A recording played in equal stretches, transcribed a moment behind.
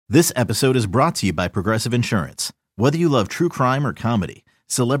This episode is brought to you by Progressive Insurance. Whether you love true crime or comedy,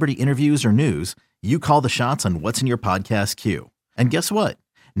 celebrity interviews or news, you call the shots on what's in your podcast queue. And guess what?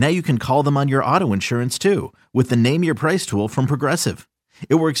 Now you can call them on your auto insurance too with the Name Your Price tool from Progressive.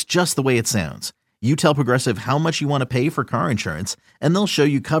 It works just the way it sounds. You tell Progressive how much you want to pay for car insurance, and they'll show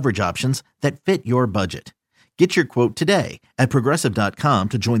you coverage options that fit your budget. Get your quote today at Progressive.com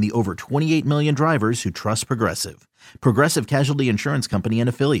to join the over 28 million drivers who trust Progressive. Progressive Casualty Insurance Company and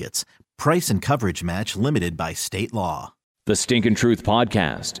Affiliates. Price and coverage match limited by state law. The Stinkin' Truth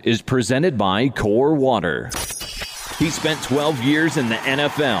Podcast is presented by Core Water. He spent 12 years in the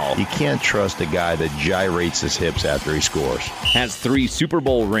NFL. You can't trust a guy that gyrates his hips after he scores. Has 3 Super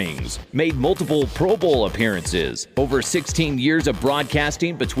Bowl rings, made multiple Pro Bowl appearances, over 16 years of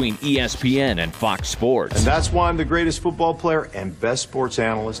broadcasting between ESPN and Fox Sports. And that's why I'm the greatest football player and best sports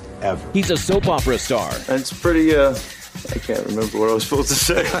analyst ever. He's a soap opera star. It's pretty, I can't remember what I was supposed to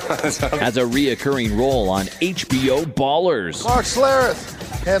say. Has a reoccurring role on HBO Ballers. Mark Schlereth,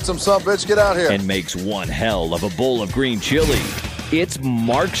 handsome son bitch, get out here. And makes one hell of a bowl of green chili. It's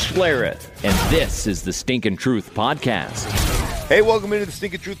Mark Schlereth, and this is the Stinkin' Truth Podcast. Hey, welcome into the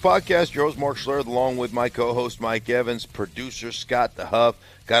Stinkin' Truth Podcast. Your host, Mark Schlereth, along with my co-host, Mike Evans, producer, Scott DeHuff.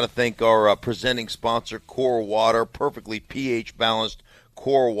 Got to thank our presenting sponsor, Core Water, perfectly pH-balanced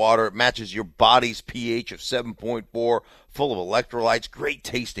Core Water. It matches your body's pH of 7.4, full of electrolytes, great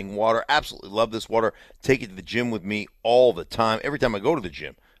tasting water. Absolutely love this water. Take it to the gym with me all the time. Every time I go to the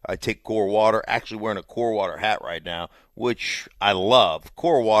gym, I take Core Water. Actually wearing a Core Water hat right now, which I love.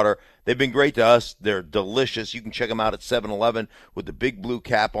 Core Water, they've been great to us. They're delicious. You can check them out at 7-Eleven with the big blue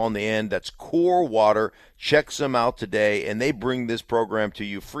cap on the end. That's Core Water. Check them out today, and they bring this program to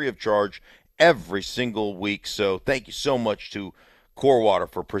you free of charge every single week. So thank you so much to Core Water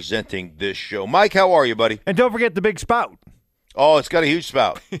for presenting this show. Mike, how are you, buddy? And don't forget the big spout. Oh, it's got a huge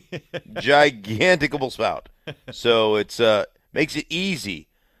spout. Giganticable spout. So it's makes it easy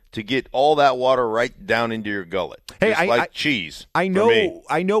to get all that water right down into your gullet. Hey, just like cheese. I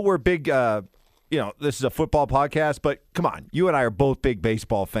know we're big, this is a football podcast, but come on. You and I are both big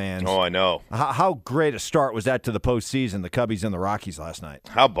baseball fans. Oh, I know. How great a start was that to the postseason, the Cubbies and the Rockies last night?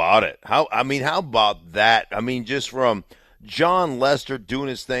 How about it? How about that? I mean, just from John Lester doing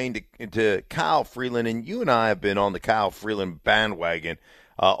his thing to Kyle Freeland, and you and I have been on the Kyle Freeland bandwagon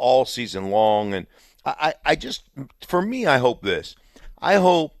all season long. And I just, for me, I hope this. I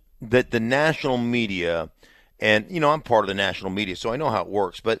hope that the national media, and, I'm part of the national media, so I know how it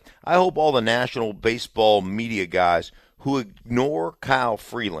works, but I hope all the national baseball media guys who ignore Kyle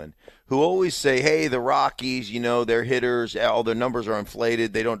Freeland, who always say, hey, the Rockies, their hitters, all their numbers are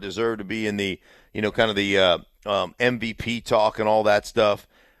inflated, they don't deserve to be in the, kind of the MVP talk and all that stuff.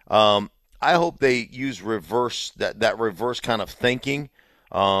 I hope they use that reverse kind of thinking,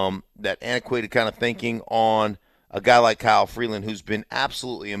 that antiquated kind of thinking on a guy like Kyle Freeland, who's been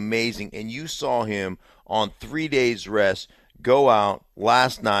absolutely amazing. And you saw him on 3 days rest go out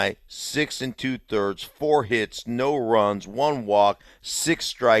last night, 6 2/3, 4 hits, no runs, 1 walk,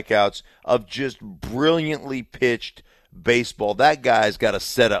 6 strikeouts of just brilliantly pitched baseball. That guy's got a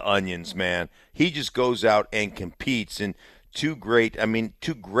set of onions, man. He just goes out and competes, and two great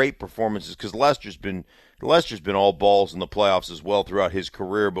performances, because Lester's been all balls in the playoffs as well throughout his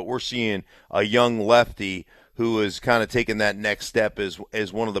career, but we're seeing a young lefty who is kind of taking that next step as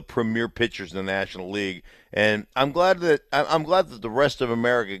one of the premier pitchers in the National League. And I'm glad that the rest of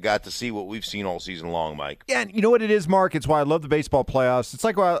America got to see what we've seen all season long, Mike. Yeah, and you know what it is, Mark? It's why I love the baseball playoffs. It's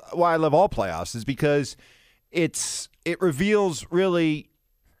like why I love all playoffs, is because it reveals really,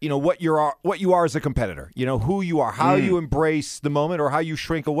 what you are as a competitor. Who you are, how you embrace the moment, or how you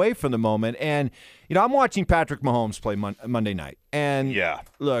shrink away from the moment. And I'm watching Patrick Mahomes play Monday night, and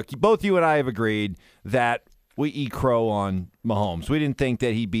look, both you and I have agreed that we eat crow on Mahomes. We didn't think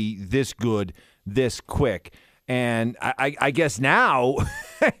that he'd be this good, this quick. And I guess now,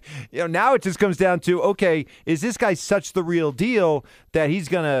 now it just comes down to, okay, is this guy such the real deal that he's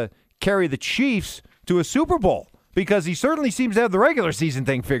going to carry the Chiefs to a Super Bowl? Because he certainly seems to have the regular season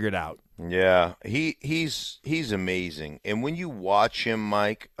thing figured out. Yeah, he's amazing. And when you watch him,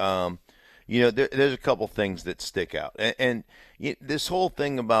 Mike, there's a couple things that stick out. And this whole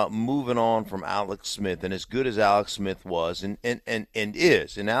thing about moving on from Alex Smith, and as good as Alex Smith was and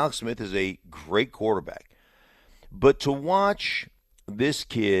Alex Smith is a great quarterback. But to watch this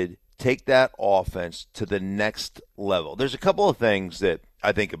kid take that offense to the next level, there's a couple of things that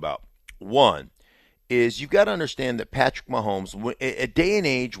I think about. One is you've got to understand that Patrick Mahomes, a day and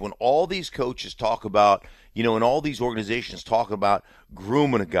age when all these coaches talk about, and all these organizations talking about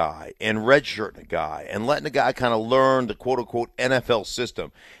grooming a guy and redshirting a guy and letting a guy kind of learn the quote-unquote NFL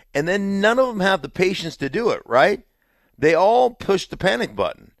system. And then none of them have the patience to do it, right? They all push the panic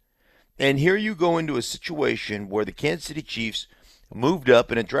button. And here you go into a situation where the Kansas City Chiefs moved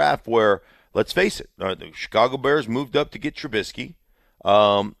up in a draft where, let's face it, the Chicago Bears moved up to get Trubisky.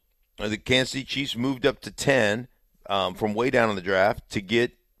 The Kansas City Chiefs moved up to 10 from way down in the draft to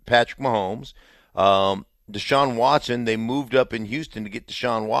get Patrick Mahomes. Deshaun Watson, they moved up in Houston to get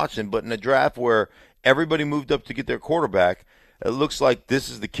Deshaun Watson, but in a draft where everybody moved up to get their quarterback, it looks like this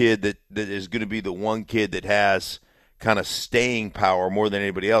is the kid that is going to be the one kid that has kind of staying power more than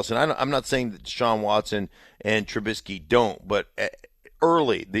anybody else. And I'm not saying that Deshaun Watson and Trubisky don't, but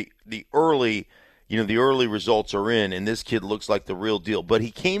the early results are in, and this kid looks like the real deal. But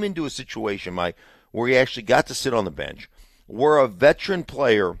he came into a situation, Mike, where he actually got to sit on the bench, where a veteran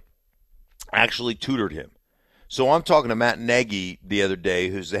player actually tutored him. So I'm talking to Matt Nagy the other day,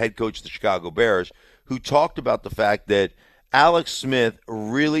 who's the head coach of the Chicago Bears, who talked about the fact that Alex Smith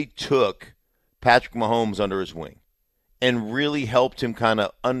really took Patrick Mahomes under his wing and really helped him kind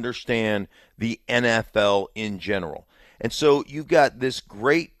of understand the NFL in general. And so you've got this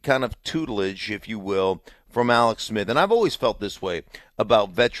great kind of tutelage, if you will, from Alex Smith. And I've always felt this way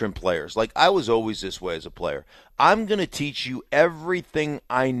about veteran players. Like, I was always this way as a player. I'm going to teach you everything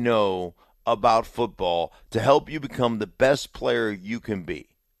I know about football to help you become the best player you can be.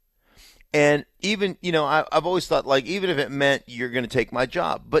 And even, I've always thought, like, even if it meant you're going to take my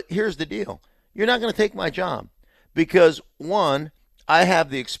job. But here's the deal. You're not going to take my job because, one, I have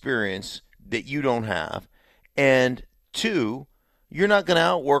the experience that you don't have. And two, you're not going to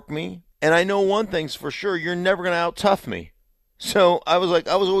outwork me. And I know one thing's for sure, you're never going to out-tough me. So I was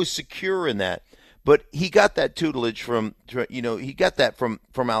always secure in that. But he got that tutelage from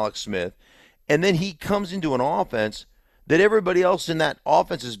Alex Smith. And then he comes into an offense that everybody else in that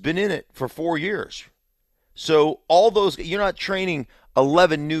offense has been in it for 4 years. So you're not training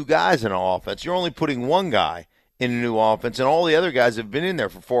 11 new guys in an offense. You're only putting one guy in a new offense, and all the other guys have been in there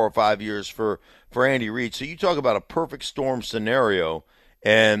for 4 or 5 years for Andy Reid. So you talk about a perfect storm scenario,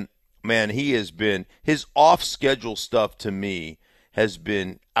 and, man, his off-schedule stuff to me has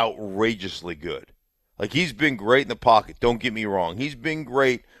been outrageously good. Like, he's been great in the pocket, don't get me wrong. He's been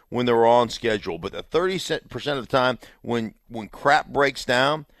great when they're on schedule. But the 30% of the time when crap breaks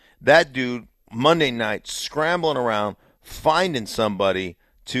down, that dude, Monday night, scrambling around, finding somebody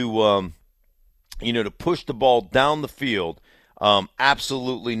to push the ball down the field,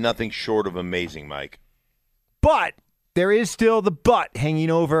 absolutely nothing short of amazing, Mike. But there is still the but hanging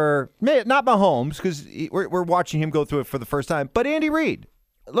over, not Mahomes, because we're watching him go through it for the first time, but Andy Reid.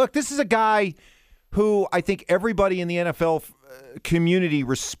 Look, this is a guy who I think everybody in the NFL community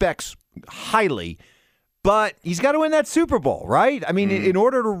respects highly, but he's got to win that Super Bowl, right? I mean, in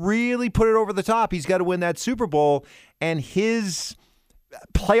order to really put it over the top, he's got to win that Super Bowl, and his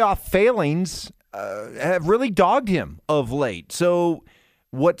playoff failings have really dogged him of late. So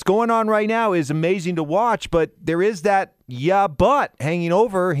what's going on right now is amazing to watch, but there is that but hanging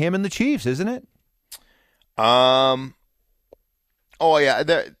over him and the Chiefs, isn't it? Oh, yeah.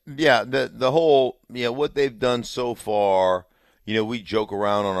 The whole, what they've done so far, we joke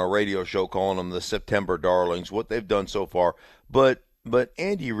around on our radio show calling them the September Darlings, what they've done so far. But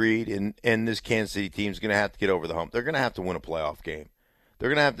Andy Reid and this Kansas City team is going to have to get over the hump. They're going to have to win a playoff game. They're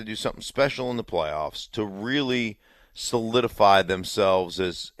going to have to do something special in the playoffs to really solidify themselves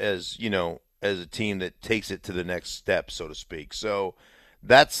as a team that takes it to the next step, so to speak. So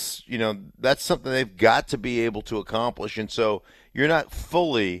that's something they've got to be able to accomplish. And so you're not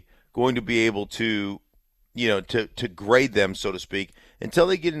fully going to be able to grade them, so to speak, until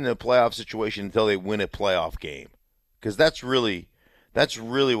they get into a playoff situation, until they win a playoff game. Because that's really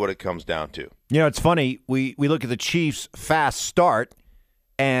what it comes down to. It's funny. We look at the Chiefs' fast start,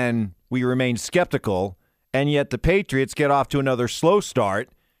 and we remain skeptical, and yet the Patriots get off to another slow start,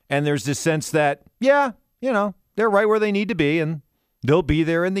 and there's this sense that, they're right where they need to be, and they'll be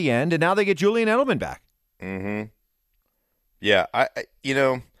there in the end, and now they get Julian Edelman back. Mm-hmm. Yeah,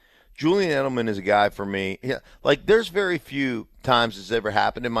 Julian Edelman is a guy for me. Yeah, like, there's very few times it's ever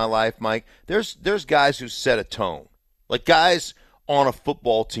happened in my life, Mike. There's guys who set a tone, like guys on a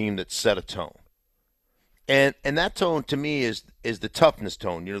football team that set a tone, and that tone to me is the toughness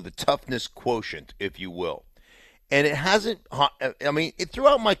tone, the toughness quotient, if you will. And it hasn't. I mean,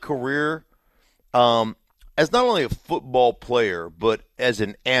 throughout my career, as not only a football player but as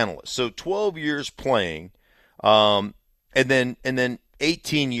an analyst, so 12 years playing, and then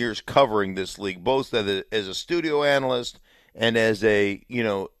 18 years covering this league, both as a studio analyst and as a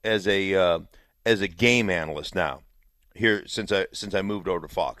as a game analyst now, here since I moved over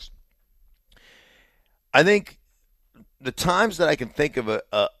to Fox. I think the times that I can think of a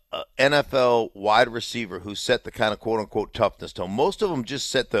NFL wide receiver who set the kind of quote-unquote toughness tone, most of them just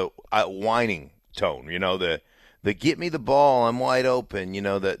set the whining tone, the get me the ball, I'm wide open,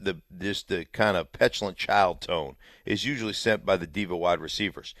 the kind of petulant child tone is usually sent by the diva wide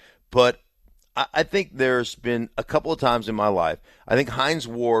receivers. But I think there's been a couple of times in my life, I think Hines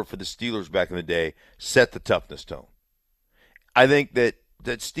Ward for the Steelers back in the day set the toughness tone. I think that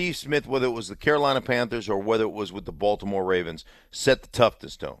Steve Smith, whether it was the Carolina Panthers or whether it was with the Baltimore Ravens, set the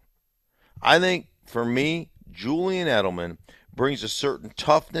toughness tone. I think, for me, Julian Edelman brings a certain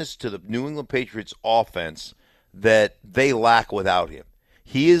toughness to the New England Patriots offense that they lack without him.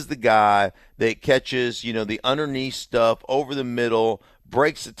 He is the guy that catches, the underneath stuff over the middle,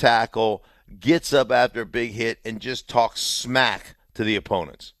 breaks the tackle, gets up after a big hit, and just talks smack to the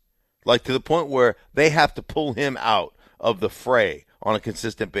opponents. Like to the point where they have to pull him out of the fray on a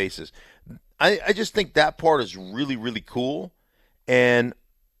consistent basis. I just think that part is really, really cool. And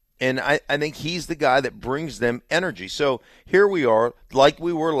I think he's the guy that brings them energy. So here we are, like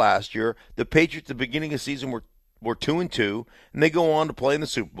we were last year. The Patriots at the beginning of the season were 2-2, and they go on to play in the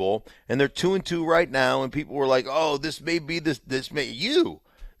Super Bowl, and they're 2-2 right now, and people were like, "Oh, this may be the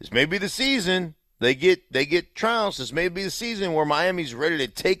season." They get trounced. This may be the season where Miami's ready to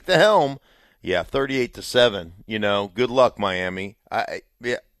take the helm. Yeah, 38-7. Good luck, Miami.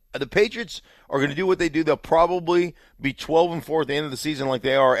 The Patriots are going to do what they do. They'll probably be 12-4 at the end of the season, like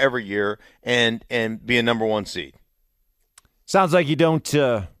they are every year, and be a number one seed. Sounds like you don't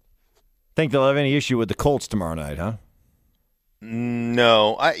think they'll have any issue with the Colts tomorrow night, huh?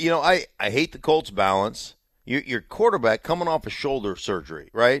 No, I hate the Colts balance. Your quarterback coming off a shoulder surgery,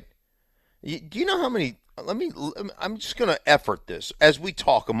 right? Do you know how many? I'm just going to effort this as we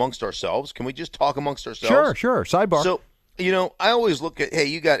talk amongst ourselves. Can we just talk amongst ourselves? Sure. Sidebar. So, I always look at, hey,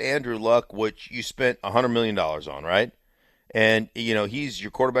 you got Andrew Luck, which you spent $100 million on, right? And, he's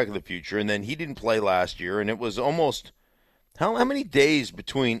your quarterback of the future. And then he didn't play last year, and it was almost how many days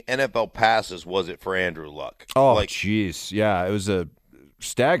between NFL passes was it for Andrew Luck? Oh, jeez. Yeah, it was a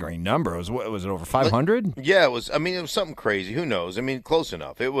staggering number. Was it over 500? Yeah, it was. It was something crazy. Who knows? Close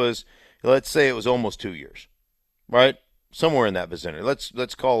enough. It was. Let's say it was almost 2 years, right? Somewhere in that vicinity.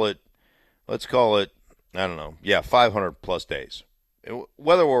 Let's call it. I don't know. Yeah, 500 plus days.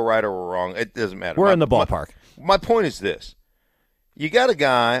 Whether we're right or we're wrong, it doesn't matter. We're in the ballpark. My point is this: you got a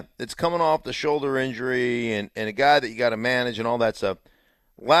guy that's coming off the shoulder injury, and a guy that you got to manage and all that stuff.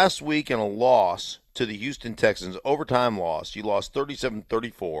 Last week in a loss to the Houston Texans, overtime loss, you lost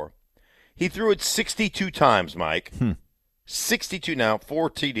 37-34. He threw it 62 times, Mike. 62 now, 4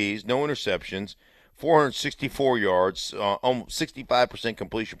 TDs, no interceptions, 464 yards, almost 65%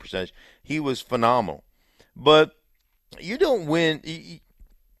 completion percentage. He was phenomenal. But you don't win.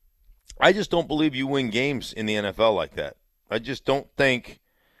 I just don't believe you win games in the NFL like that. I just don't think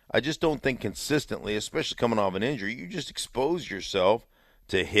consistently, especially coming off an injury, you just expose yourself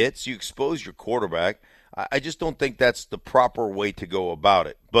to hits. You expose your quarterback. I just don't think that's the proper way to go about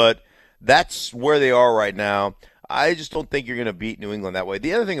it. But that's where they are right now. I just don't think you're going to beat New England that way.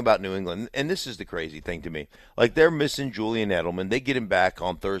 The other thing about New England, and this is the crazy thing to me, like they're missing Julian Edelman. They get him back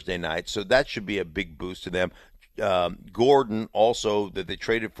on Thursday night, so that should be a big boost to them. Gordon also, that they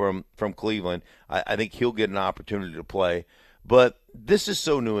traded from Cleveland, I think he'll get an opportunity to play. But this is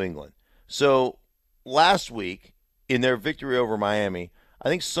so New England. So last week in their victory over Miami, I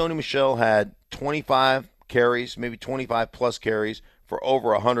think Sony Michel had 25 carries, maybe 25-plus carries for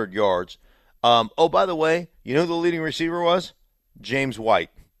over 100 yards. By the way, you know who the leading receiver was? James White.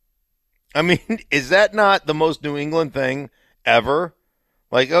 Is that not the most New England thing ever?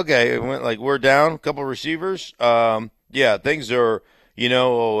 Okay, we're down a couple of receivers. Yeah, things are,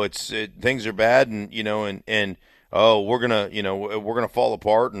 things are bad, and we're gonna fall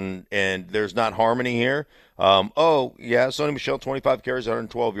apart, and there's not harmony here. Sony Michel, 25 carries,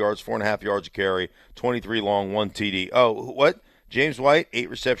 112 yards, 4.5 yards a carry, 23 long, 1 TD. Oh, what? James White, 8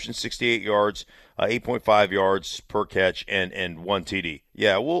 receptions, 68 yards, 8.5 yards per catch, and 1 TD.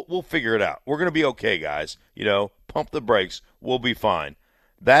 Yeah, we'll figure it out. We're going to be okay, guys. Pump the brakes. We'll be fine.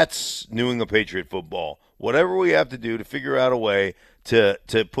 That's New England Patriot football. Whatever we have to do to figure out a way to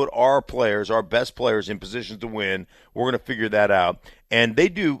put our players, our best players, in positions to win, we're going to figure that out. And they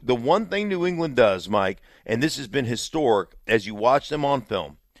do. The one thing New England does, Mike, and this has been historic as you watch them on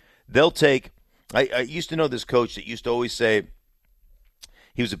film, they'll take – I used to know this coach that used to always say –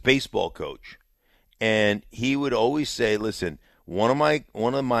 he was a baseball coach, and he would always say, listen, one of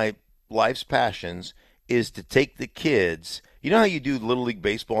my life's passions is to take the kids You know how you do Little League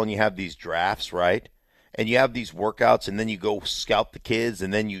Baseball and you have these drafts, right? And you have these workouts, and then you go scout the kids,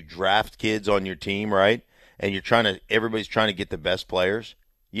 and then you draft kids on your team, right? And everybody's trying to get the best players.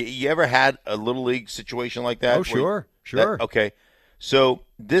 You ever had a Little League situation like that? Oh, sure. Okay. So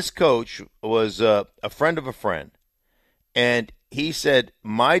this coach was a friend of a friend, and he said,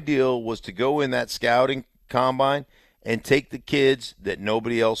 my deal was to go in that scouting combine and take the kids that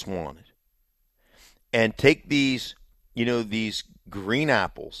nobody else wanted and take these green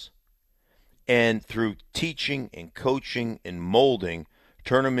apples, and through teaching and coaching and molding,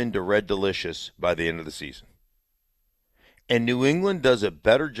 turn them into Red Delicious by the end of the season. And New England does a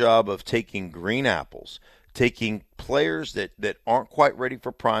better job of taking green apples, taking players that aren't quite ready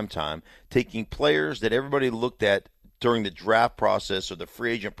for prime time, taking players that everybody looked at during the draft process or the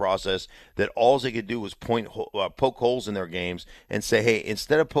free agent process that all they could do was poke holes in their games and say, hey,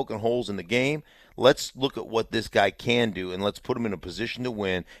 instead of poking holes in the game, let's look at what this guy can do, and let's put him in a position to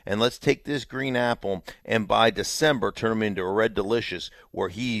win, and let's take this green apple and by December turn him into a Red Delicious where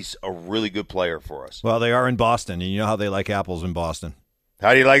he's a really good player for us. Well, they are in Boston, and you know how they like apples in Boston.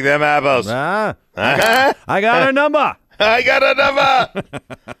 How do you like them apples? I got a number. I got a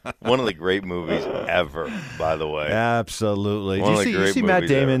number. One of the great movies ever, by the way. Absolutely. Do you see Matt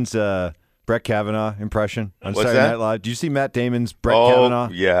Damon's Brett Kavanaugh impression on Saturday Night Live? Do you see Matt Damon's Brett Kavanaugh?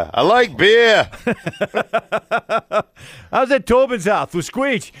 Oh, yeah. I like beer. I was at Tobin's house with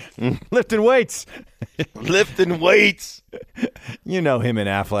Squeech, lifting weights. Lifting weights. You know him and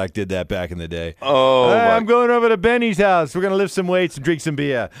Affleck did that back in the day. Oh, I'm going over to Benny's house. We're going to lift some weights and drink some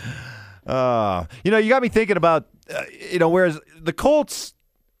beer. You got me thinking about, whereas the Colts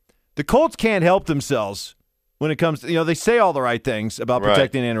can't help themselves when it comes to, they say all the right things about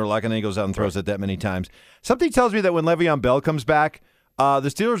protecting Andrew Luck, and then he goes out and throws it that many times. Something tells me that when Le'Veon Bell comes back, the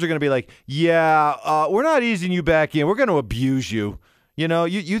Steelers are going to be like, we're not easing you back in. We're going to abuse you.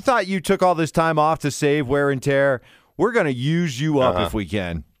 You thought you took all this time off to save wear and tear. We're going to use you up if we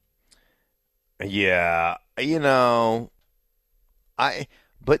can. Yeah, but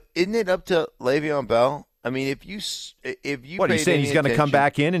isn't it up to Le'Veon Bell? I mean, if you what are you saying? He's going to come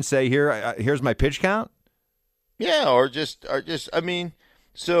back in and say, here's my pitch count. Yeah, or just. I mean,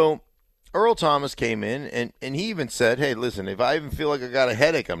 so Earl Thomas came in and he even said, "Hey, listen, if I even feel like I got a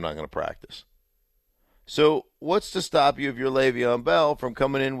headache, I'm not going to practice." So what's to stop you if you're Le'Veon Bell from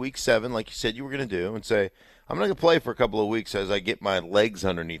coming in week 7, like you said you were going to do, and say, "I'm not going to play for a couple of weeks as I get my legs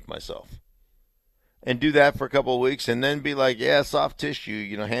underneath myself," and do that for a couple of weeks, and then be like, "Yeah, soft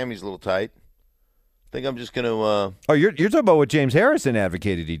tissue, hammy's a little tight. I think I'm just going to." Oh, you're talking about what James Harrison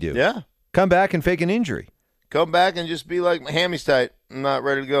advocated he do? Yeah, come back and fake an injury. Come back and just be like, my hammy's tight. I'm not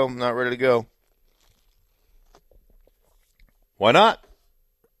ready to go. I'm not ready to go. Why not?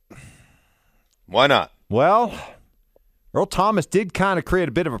 Why not? Well, Earl Thomas did kind of create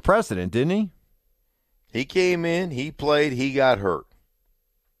a bit of a precedent, didn't he? He came in, he played, he got hurt.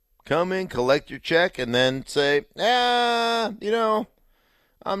 Come in, collect your check, and then say, I'm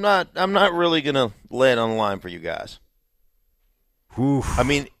not really going to lay it on the line for you guys. Oof. I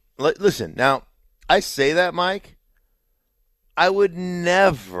mean, listen, now, I say that, Mike. I would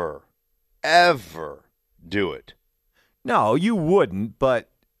never, ever do it. No, you wouldn't. But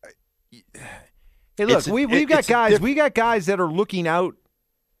hey, look, we've got guys. We got guys that are looking out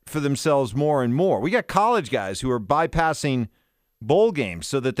for themselves more and more. We got college guys who are bypassing bowl games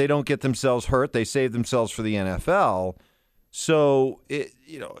so that they don't get themselves hurt. They save themselves for the NFL. So,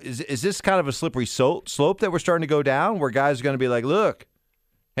 is this kind of a slippery slope that we're starting to go down, where guys are going to be like, look.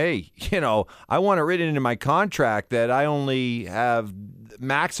 Hey, I want it written into my contract that I only have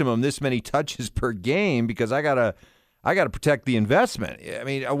maximum this many touches per game because I gotta protect the investment. I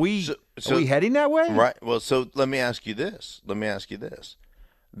mean, are we heading that way? Right. Well, so let me ask you this.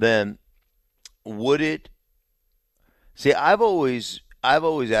 Then, would it? See, I've always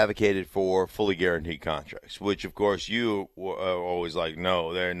advocated for fully guaranteed contracts, which of course you are always like,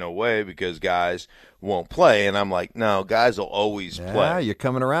 no, there ain't no way because guys won't play, and I'm like, no, guys will always play. Yeah, you're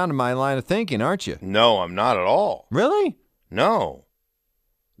coming around to my line of thinking, aren't you? No, I'm not at all. Really? No.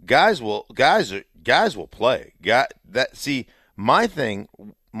 Guys will play. My thing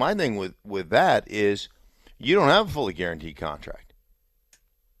with that is you don't have a fully guaranteed contract.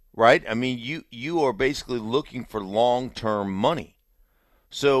 Right? I mean, you are basically looking for long-term money.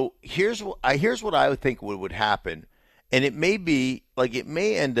 So here's what I would think would happen, and it may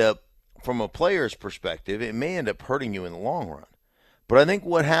end up, from a player's perspective, it may end up hurting you in the long run. But I think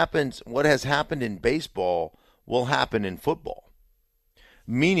what has happened in baseball will happen in football.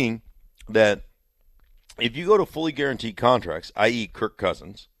 Meaning that if you go to fully guaranteed contracts, i.e. Kirk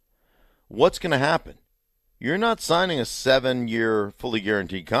Cousins, what's going to happen? you're not signing a 7-year fully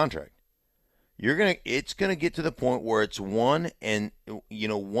guaranteed contract. It's gonna get to the point where it's 1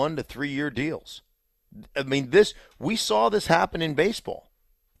 to 3 year deals. I mean, we saw this happen in baseball.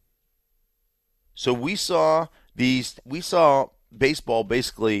 So we saw baseball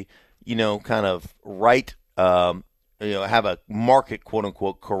basically, kind of have a market, quote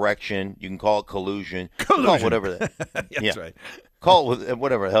unquote, correction. You can call it collusion. Collusion. Call it whatever That's right. Call it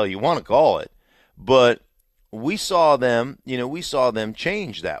whatever the hell you want to call it. But we saw them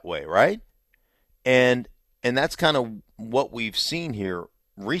change that way, right? And that's kind of what we've seen here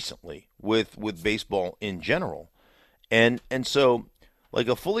recently with baseball in general. And so, like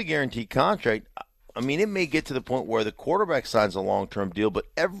a fully guaranteed contract, I mean, it may get to the point where the quarterback signs a long-term deal, but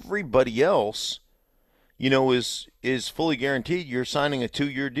everybody else, is fully guaranteed. You're signing a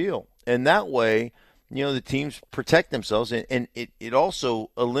 2-year deal. And that way, the teams protect themselves, and it also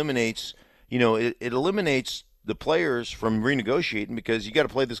eliminates, it eliminates the players from renegotiating because you got to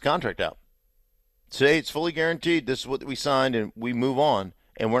play this contract out. Say it's fully guaranteed. This is what we signed, and we move on.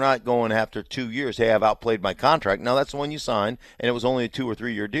 And we're not going after 2 years. Hey, I've outplayed my contract. No, that's the one you signed, and it was only a 2 or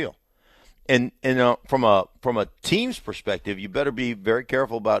 3 year deal. And from a team's perspective, you better be very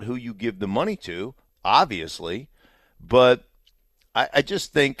careful about who you give the money to, obviously. But I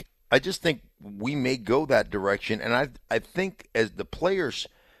just think we may go that direction, and I think as the players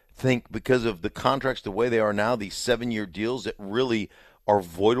think, because of the contracts the way they are now, these 7-year deals that really are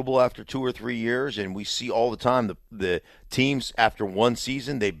voidable after 2 or 3 years, and we see all the time the teams after one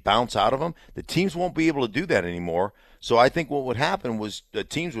season they bounce out of them. The teams won't be able to do that anymore. So I think what would happen was the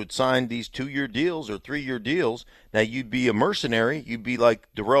teams would sign these 2-year deals or 3-year deals. Now you'd be a mercenary. You'd be like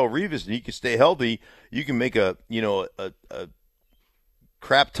Darrelle Revis, and you can stay healthy. You can make a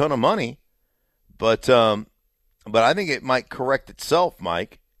crap ton of money, but I think it might correct itself,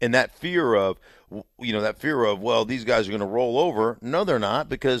 Mike. And that fear of, well, these guys are going to roll over. No, they're not,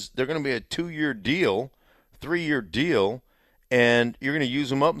 because they're going to be a 2-year deal, 3-year deal, and you're going to use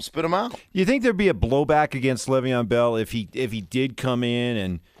them up and spit them out. You think there'd be a blowback against Le'Veon Bell if he did come in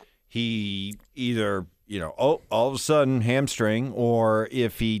and he either, all of a sudden hamstring, or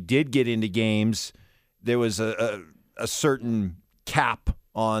if he did get into games, there was a certain cap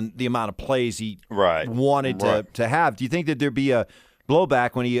on the amount of plays he wanted to have? Do you think that there'd be a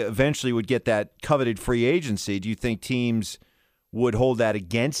blowback when he eventually would get that coveted free agency? Do you think teams would hold that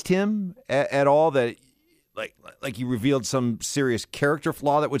against him at all, that like he revealed some serious character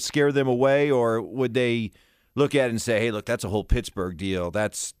flaw that would scare them away, or would they look at it and say, hey, look, that's a whole Pittsburgh deal.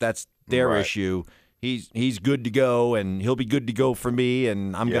 That's their issue. He's good to go, and he'll be good to go for me,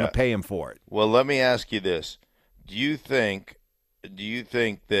 and I'm going to pay him for it. Well, let me ask you this. Do you think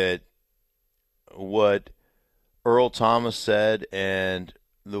that what Earl Thomas said and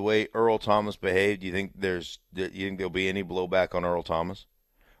the way Earl Thomas behaved, do you think there'll be any blowback on Earl Thomas?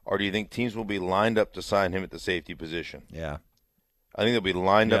 Or do you think teams will be lined up to sign him at the safety position? Yeah. I think they'll be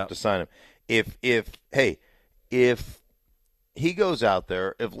lined up to sign him. If he goes out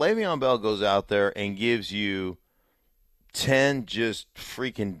there, if Le'Veon Bell goes out there and gives you 10 just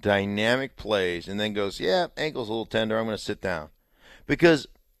freaking dynamic plays and then goes, ankle's a little tender, I'm going to sit down. Because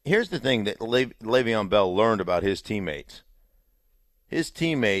here's the thing that Le'Veon Bell learned about his teammates. His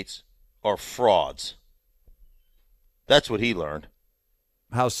teammates are frauds. That's what he learned.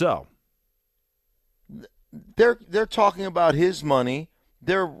 How so? They're talking about his money.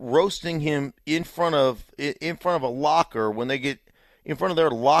 They're roasting him in front of a locker when they get in front of their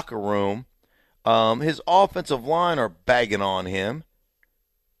locker room. His offensive line are bagging on him.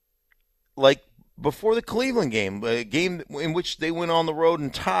 Like before the Cleveland game, a game in which they went on the road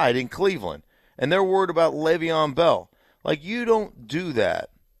and tied in Cleveland, and they're worried about Le'Veon Bell. Like, you don't do that.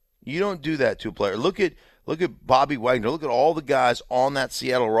 You don't do that to a player. Look at Bobby Wagner. Look at all the guys on that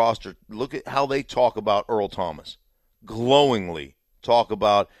Seattle roster. Look at how they talk about Earl Thomas. Glowingly talk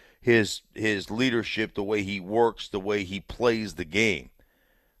about his leadership, the way he works, the way he plays the game.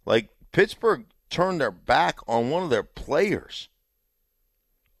 Like, Pittsburgh turned their back on one of their players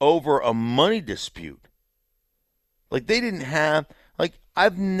over a money dispute. Like, they didn't have – like,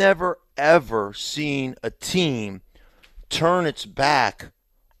 I've never, ever seen a team turn its back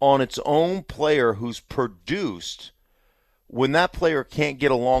on its own player who's produced when that player can't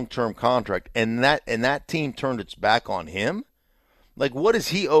get a long-term contract, and that team turned its back on him. Like, what does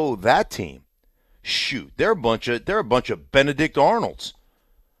he owe that team? Shoot, they're a bunch of Benedict Arnolds.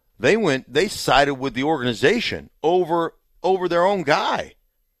 They sided with the organization over their own guy.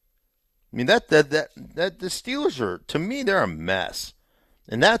 I mean, that the Steelers are, to me, they're a mess.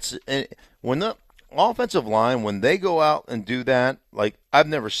 And that's when offensive line, when they go out and do that, like I've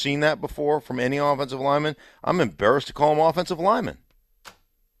never seen that before from any offensive lineman, I'm embarrassed to call them offensive linemen.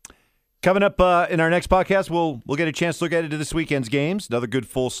 Coming up in our next podcast, we'll get a chance to look ahead to this weekend's games. Another good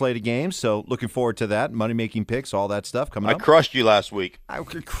full slate of games, so looking forward to that. Money-making picks, all that stuff coming up. I crushed you last week.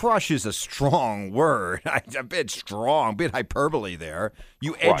 Crush is a strong word. A bit strong, a bit hyperbole there.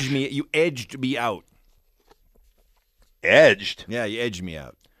 You edged me. You edged me out. Edged? Yeah, you edged me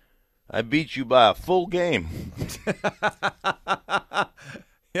out. I beat you by a full game.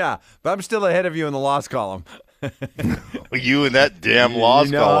 Yeah, but I'm still ahead of you in the loss column. You and that damn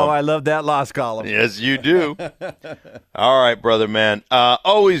loss column. I love that loss column. Yes, you do. All right, brother, man.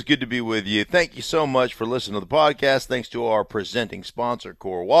 Always good to be with you. Thank you so much for listening to the podcast. Thanks to our presenting sponsor,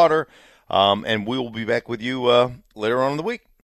 Core Water. And we will be back with you later on in the week.